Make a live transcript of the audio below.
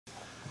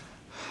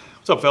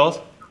What's up, fellas?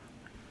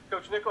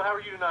 Coach Nichol, how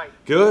are you tonight?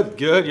 Good,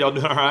 good. Y'all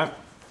doing all right?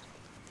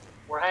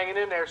 We're hanging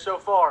in there so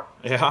far.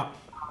 Yeah.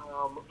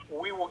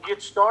 We will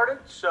get started.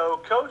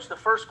 So, Coach, the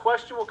first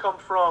question will come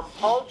from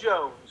Paul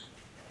Jones.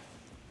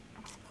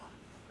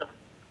 A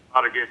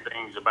lot of good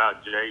things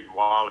about Jaden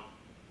Wallace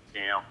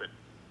camp and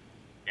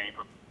came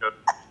from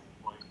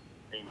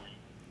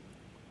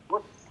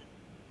what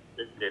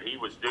that he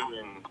was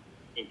doing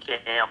in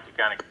camp to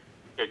kind of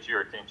catch your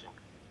attention.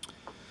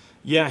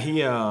 Yeah, he,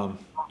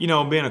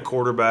 being a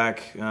quarterback,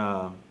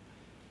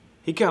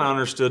 he kind of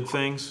understood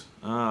things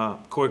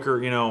quicker.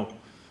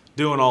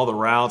 Doing all the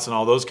routes and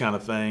all those kind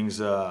of things.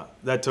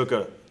 That took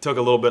a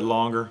little bit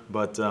longer,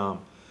 but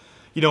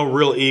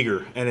real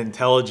eager and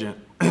intelligent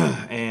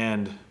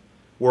and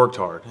worked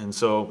hard. And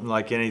so,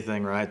 like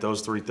anything, right,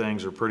 those three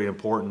things are pretty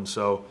important.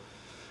 So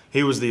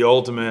he was the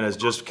ultimate, has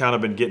just kind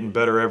of been getting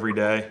better every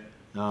day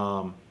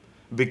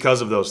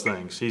because of those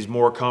things. He's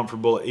more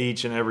comfortable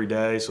each and every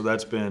day, so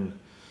that's been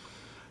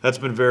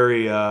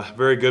very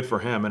very good for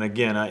him. And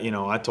again,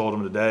 I told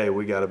him today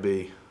we got to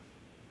be,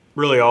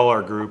 really all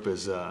our group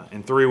is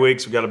in 3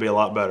 weeks we got to be a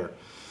lot better.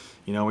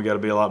 We got to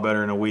be a lot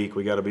better in a week.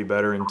 We got to be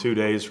better in 2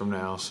 days from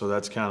now. So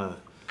that's kind of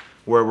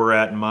where we're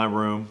at in my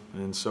room,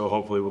 and so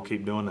hopefully we'll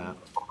keep doing that.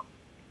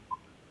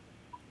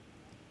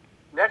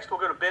 Next, we'll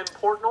go to Ben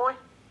Portnoy.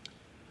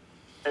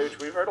 Coach,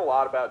 we've heard a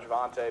lot about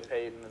Javante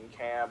Payton in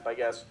camp. I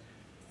guess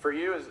for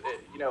you,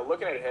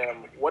 looking at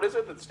him, what is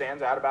it that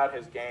stands out about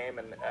his game?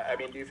 And I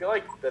mean, do you feel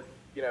like that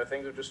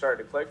things have just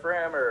started to click for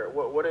him, or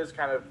what is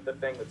kind of the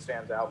thing that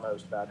stands out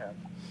most about him?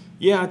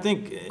 Yeah, I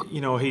think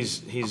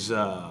he's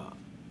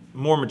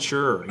more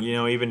mature.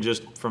 Even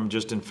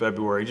just in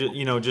February,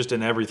 just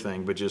in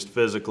everything, but just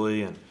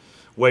physically and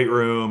weight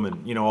room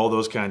and all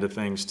those kind of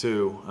things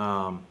too.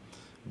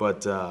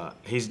 But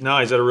he's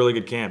had a really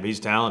good camp.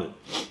 He's talented.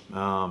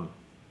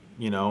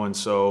 And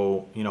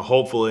so,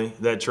 hopefully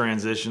that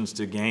transitions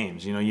to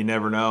games. You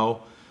never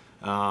know.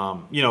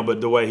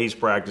 But the way he's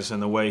practicing,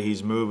 the way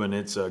he's moving,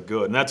 it's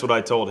good. And that's what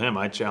I told him.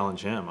 I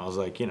challenged him. I was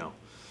like,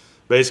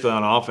 basically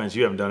on offense,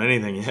 you haven't done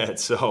anything yet.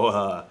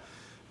 So,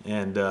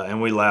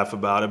 and we laugh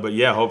about it. But,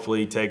 yeah,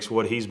 hopefully he takes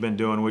what he's been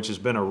doing, which has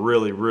been a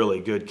really,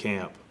 really good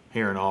camp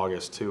here in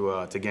August,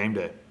 to game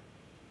day.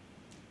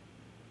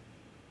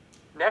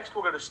 Next,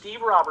 we'll go to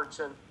Steve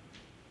Robertson.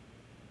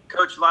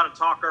 Coach, a lot of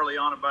talk early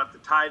on about the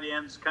tight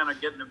ends kind of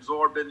getting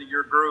absorbed into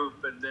your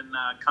group, and then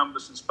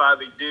Cumbus and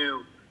Spivey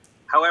do.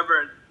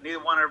 However, neither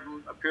one of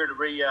them appear to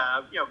be,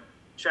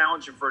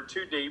 challenging for a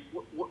two deep.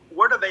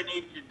 What do they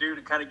need to do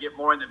to kind of get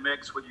more in the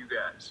mix with you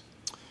guys?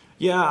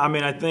 Yeah, I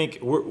mean, I think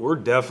we're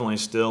definitely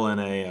still in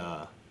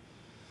a,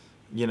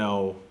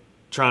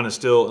 trying to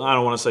still, I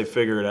don't want to say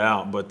figure it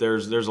out, but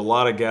there's a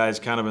lot of guys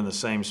kind of in the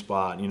same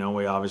spot.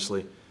 We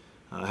obviously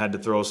had to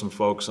throw some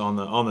folks on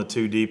the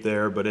two deep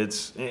there, but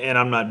and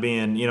I'm not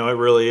being, it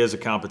really is a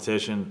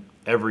competition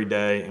every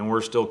day, and we're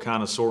still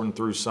kind of sorting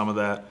through some of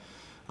that.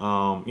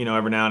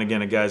 Every now and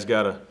again a guy's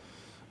got to,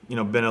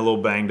 been a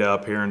little banged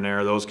up here and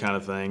there, those kind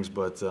of things.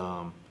 But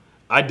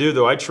I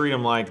treat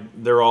them like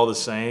they're all the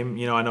same.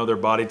 I know their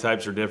body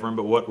types are different,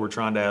 but what we're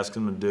trying to ask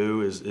them to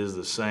do is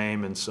the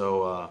same. And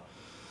so,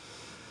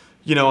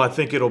 I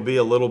think it'll be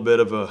a little bit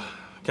of a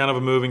kind of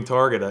a moving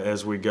target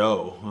as we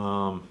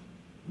go.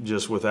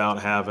 Just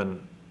without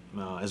having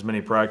as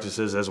many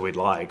practices as we'd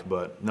like,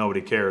 but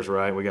nobody cares,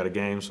 right? We got a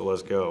game, so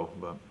let's go.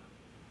 But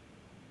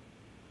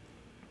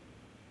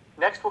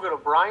next, we'll go to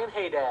Brian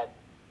Haydad.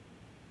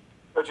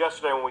 Coach,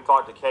 yesterday when we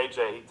talked to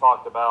KJ, he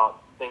talked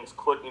about things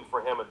clicking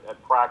for him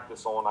at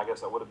practice I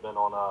guess that would have been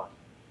on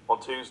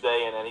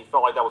Tuesday, and he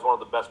felt like that was one of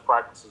the best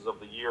practices of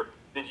the year.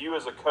 Did you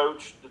as a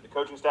coach, did the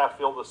coaching staff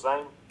feel the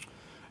same?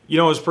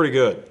 It was pretty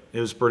good. It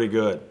was pretty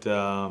good.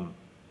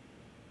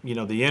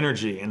 The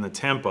energy and the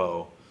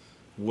tempo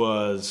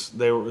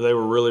they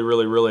were really,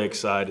 really, really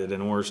excited,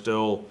 and we're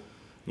still,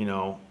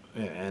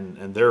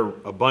 and they're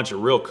a bunch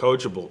of real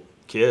coachable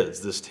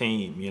kids, this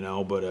team,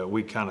 but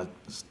we kind of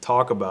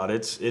talk about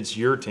it's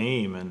your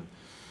team, and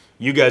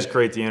you guys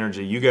create the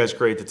energy, you guys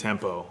create the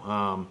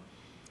tempo,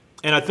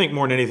 and I think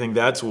more than anything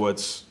that's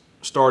what's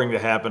starting to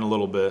happen a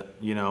little bit,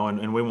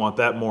 and we want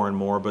that more and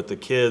more, but the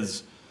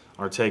kids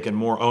are taking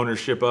more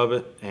ownership of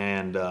it,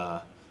 and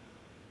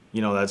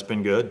that's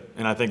been good,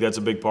 and I think that's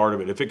a big part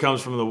of it. If it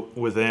comes from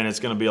within, it's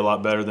going to be a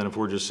lot better than if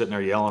we're just sitting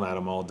there yelling at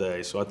them all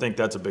day. So I think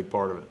that's a big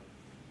part of it.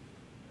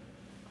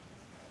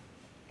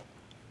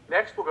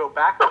 Next, we'll go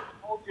back to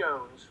Paul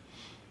Jones.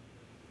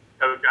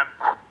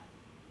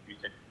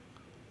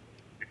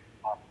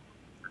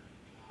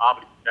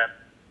 Obviously, that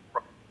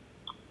from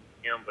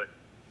him, but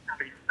how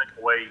do you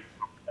take away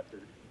that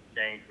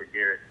change for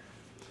Garrett?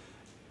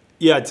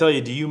 Yeah, I tell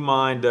you, do you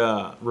mind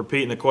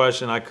repeating the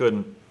question? I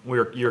couldn't.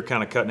 You're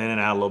kind of cutting in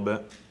and out a little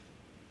bit.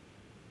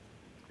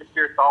 Just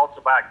your thoughts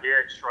about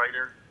Garrett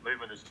Schrader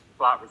moving to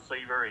slot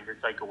receiver and your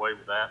takeaway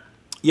with that.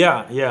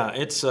 Yeah,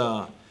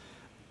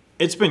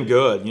 it's been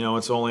good.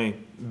 It's only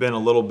been a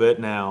little bit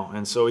now,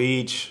 and so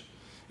each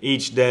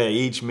day,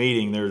 each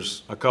meeting,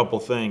 there's a couple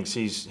things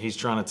he's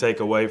trying to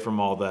take away from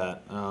all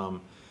that.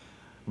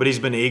 but he's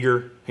been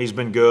eager. He's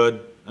been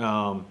good.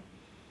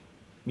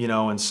 You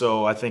know, and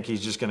so I think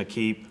he's just going to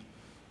keep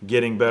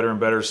getting better and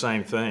better.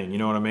 Same thing. You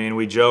know what I mean?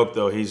 We joke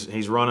though.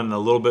 He's running a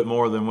little bit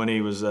more than when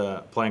he was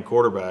playing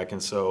quarterback,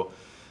 and so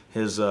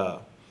his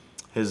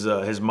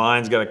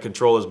mind's got to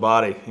control his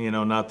body. You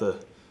know, not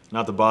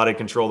the body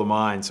control the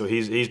mind. So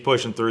he's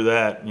pushing through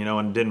that. You know,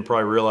 and didn't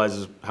probably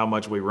realize how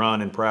much we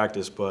run in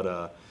practice,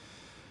 but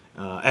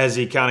as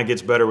he kind of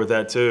gets better with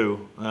that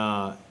too.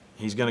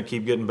 He's going to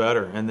keep getting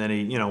better, and then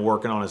he, you know,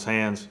 working on his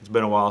hands. It's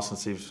been a while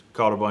since he's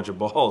caught a bunch of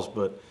balls,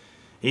 but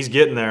he's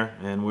getting there,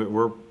 and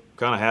we're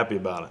kind of happy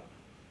about it.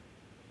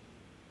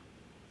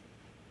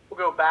 We'll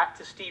go back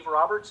to Steve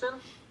Robertson.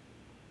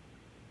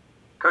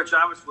 Coach,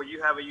 obviously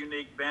you have a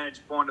unique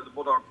vantage point of the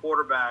Bulldog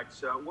quarterback.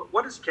 So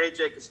what has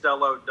KJ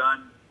Costello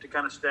done to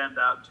kind of stand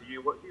out to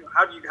you?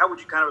 How would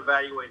you kind of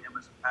evaluate him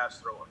as a pass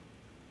thrower?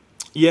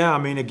 Yeah, I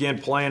mean, again,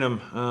 playing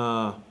him,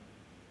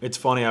 it's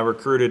funny. I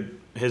recruited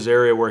his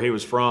area where he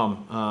was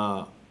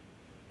from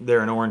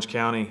there in Orange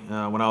County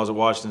when I was at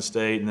Washington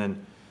State, and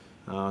then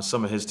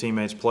some of his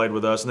teammates played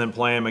with us, and then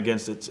playing him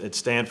at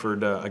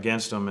Stanford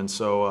against him. And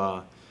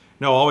so,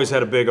 no, always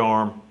had a big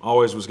arm,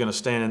 always was going to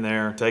stand in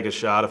there, take a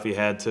shot if he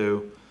had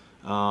to,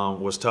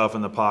 was tough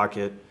in the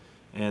pocket.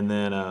 And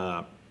then,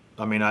 I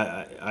mean,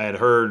 I had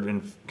heard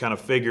and kind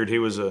of figured he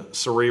was a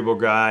cerebral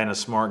guy and a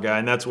smart guy,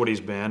 and that's what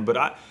he's been.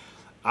 But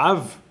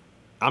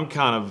I'm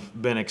kind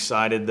of been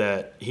excited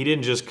that he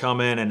didn't just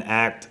come in and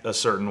act a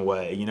certain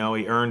way. You know,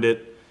 he earned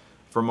it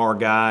from our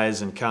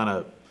guys, and kind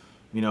of,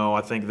 you know,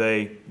 I think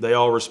they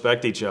all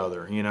respect each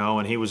other, you know,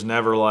 and he was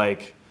never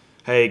like,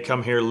 hey,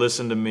 come here,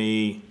 listen to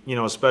me, you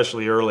know,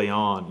 especially early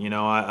on. You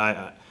know,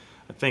 I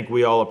think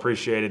we all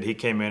appreciated he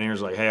came in here and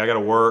was like, hey, I got to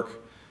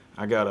work.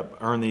 I got to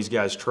earn these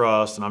guys'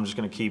 trust, and I'm just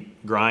going to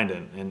keep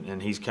grinding.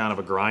 And he's kind of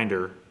a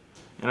grinder.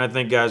 And I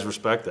think guys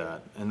respect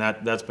that, and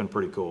that's been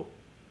pretty cool.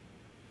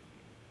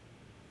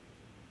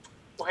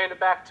 We'll hand it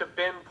back to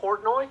Ben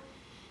Portnoy.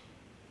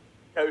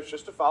 Coach,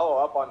 just to follow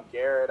up on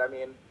Garrett, I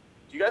mean,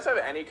 do you guys have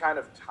any kind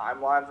of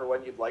timeline for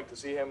when you'd like to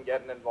see him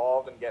getting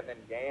involved and getting in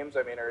games?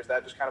 I mean, or is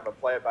that just kind of a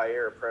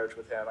play-it-by-ear approach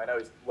with him? I know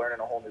he's learning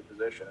a whole new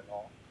position and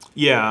all.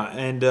 Yeah,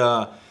 and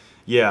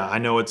yeah, I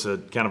know it's a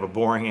kind of a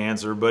boring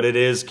answer, but it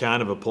is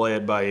kind of a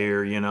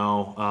play-it-by-ear, you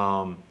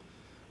know.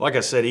 Like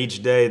I said,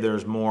 each day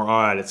there's more,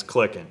 all right, it's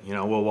clicking. You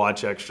know, we'll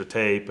watch extra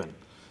tape, and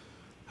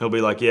he'll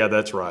be like, yeah,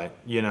 that's right,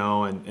 you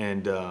know,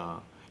 and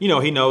you know,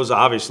 he knows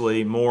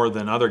obviously more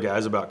than other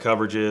guys about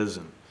coverages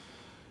and,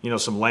 you know,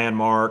 some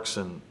landmarks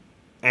and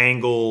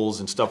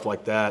angles and stuff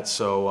like that.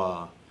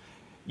 So,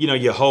 you know,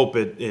 you hope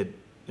it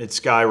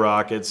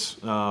skyrockets,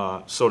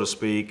 so to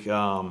speak, you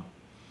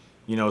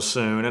know,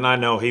 soon. And I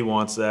know he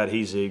wants that.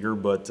 He's eager.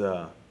 But,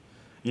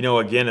 you know,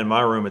 again, in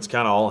my room, it's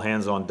kind of all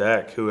hands on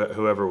deck,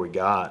 whoever we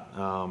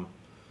got.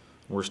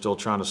 We're still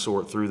trying to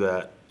sort through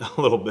that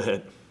a little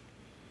bit.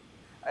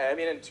 I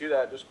mean, and to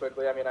that, just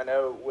quickly, I mean, I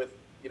know with,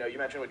 you know, you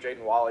mentioned with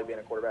Jaden Wally being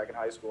a quarterback in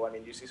high school. I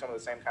mean, do you see some of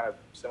the same kind of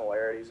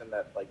similarities in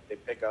that, like, they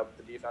pick up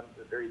the defense,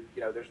 or, you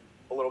know, there's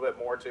a little bit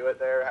more to it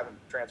there, having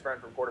transferring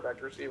from quarterback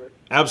to receiver?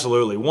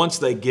 Absolutely. Once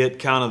they get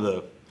kind of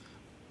the,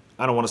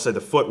 I don't want to say the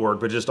footwork,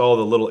 but just all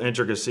the little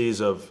intricacies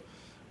of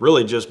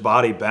really just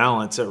body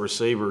balance at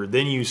receiver,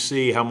 then you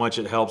see how much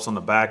it helps on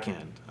the back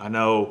end. I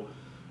know,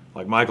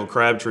 like, Michael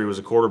Crabtree was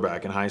a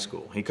quarterback in high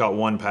school. He caught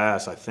one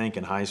pass, I think,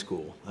 in high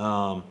school.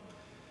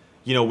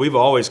 You know, we've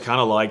always kind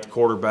of liked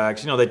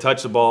quarterbacks. You know, they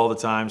touch the ball all the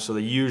time, so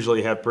they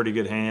usually have pretty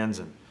good hands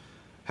and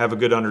have a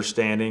good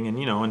understanding. And,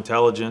 you know,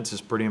 intelligence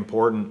is pretty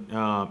important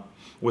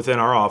within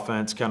our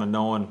offense, kind of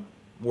knowing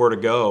where to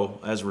go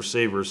as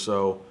receivers.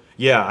 So,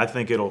 yeah, I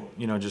think it'll,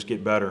 you know, just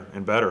get better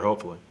and better,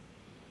 hopefully.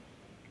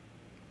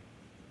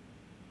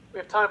 We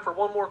have time for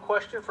one more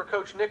question for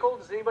Coach Nichol.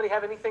 Does anybody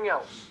have anything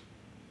else?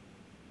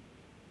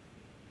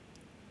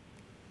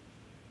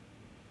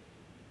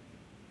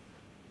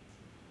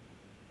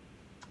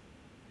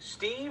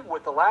 Steve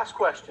with the last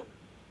question.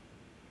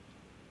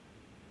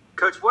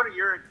 Coach, have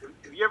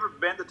you ever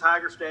been to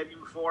Tiger Stadium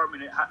before? I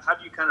mean, how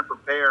do you kind of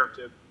prepare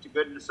to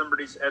get into some of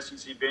these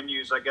SEC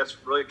venues? I guess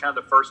really kind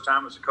of the first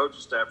time as a coaching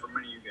staff for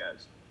many of you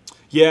guys.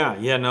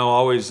 Yeah, no,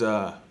 always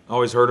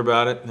heard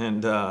about it,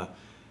 and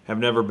have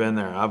never been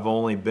there. I've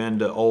only been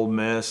to Ole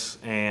Miss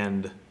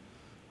and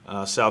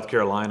South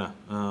Carolina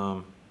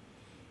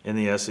in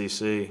the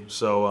SEC.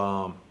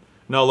 So,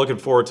 no, looking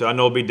forward to it. I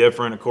know it'll be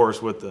different, of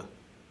course, with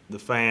the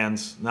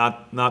fans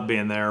not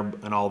being there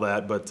and all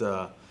that, but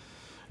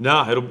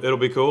no, it'll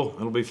be cool.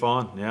 It'll be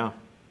fun. Yeah.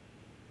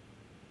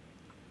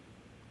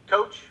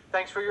 Coach,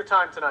 thanks for your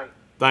time tonight.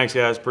 Thanks,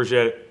 guys.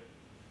 Appreciate it.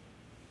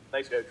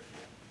 Thanks, Coach.